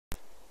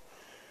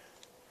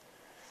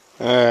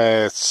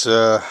It's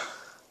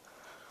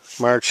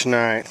March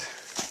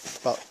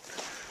 9th, about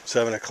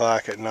 7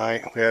 o'clock at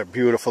night. We had a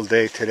beautiful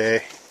day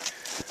today.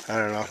 I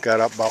don't know, got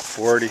up about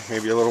 40,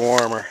 maybe a little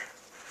warmer.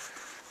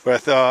 But I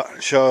thought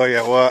I'd show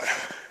you what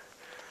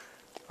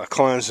a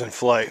cleansing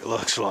flight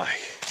looks like.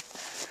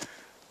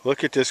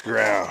 Look at this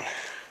ground.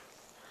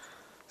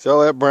 See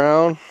all that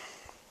brown?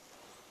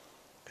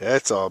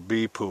 That's all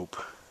bee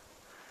poop.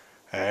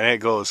 And it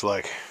goes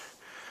like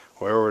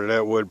wherever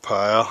that wood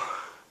pile,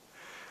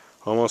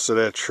 almost to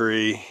that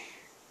tree.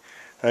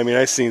 I mean,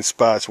 I've seen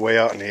spots way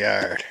out in the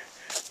yard.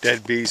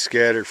 Dead bees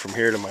scattered from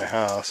here to my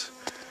house,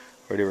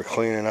 where they were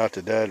cleaning out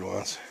the dead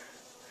ones.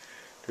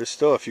 There's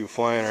still a few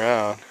flying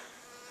around.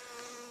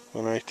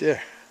 One right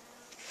there.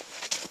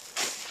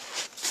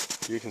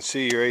 You can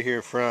see right here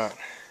in front,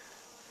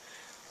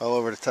 all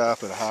over the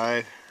top of the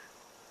hive.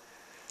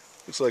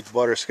 Looks like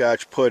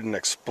butterscotch pudding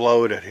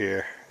exploded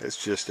here.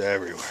 It's just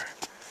everywhere.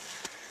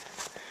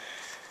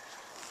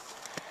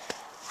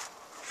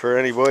 For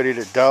anybody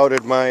that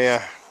doubted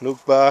my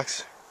nuke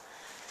box,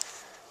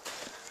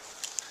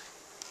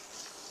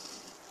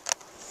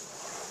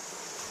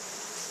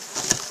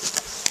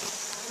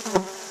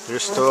 they're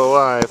still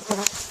alive.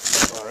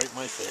 Oh, right in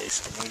my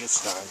face. I'm gonna get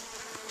stung.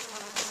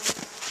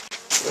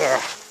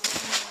 Ugh.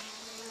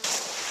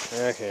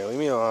 Okay, leave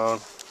me alone.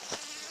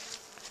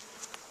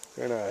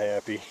 They're not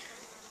happy.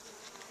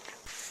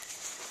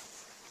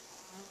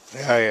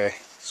 Okay,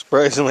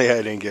 surprisingly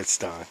I didn't get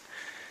stung.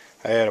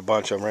 I had a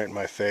bunch of them right in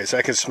my face.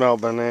 I can smell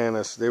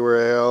bananas. They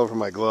were all over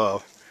my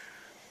glove.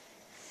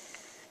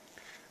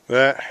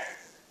 But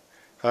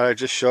I'll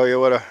just show you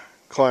what a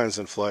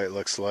cleansing flight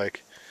looks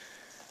like.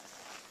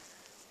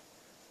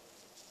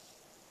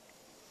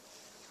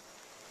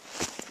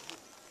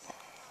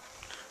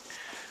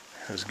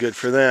 It was good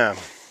for them.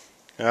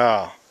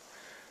 Oh,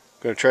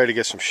 I'm going to try to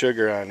get some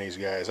sugar on these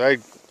guys. I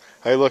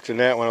looked in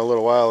that one a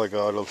little while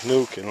ago, the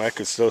nuke, and I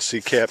could still see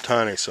capped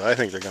honey, so I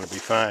think they're going to be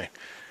fine.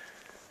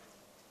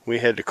 We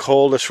had the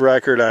coldest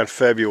record on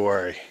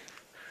February.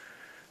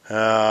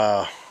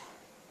 I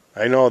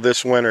know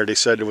this winter they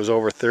said it was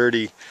over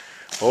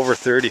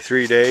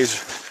 33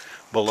 days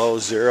below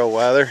zero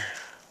weather.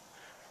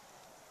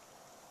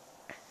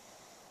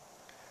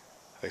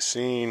 I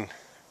seen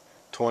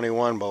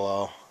 21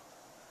 below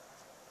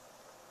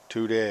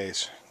 2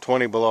 days,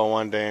 20 below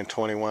one day and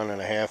 21 and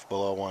a half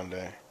below one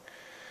day,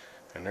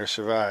 and they're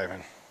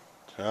surviving.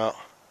 So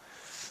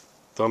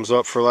thumbs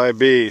up for live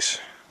bees.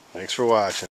 Thanks for watching.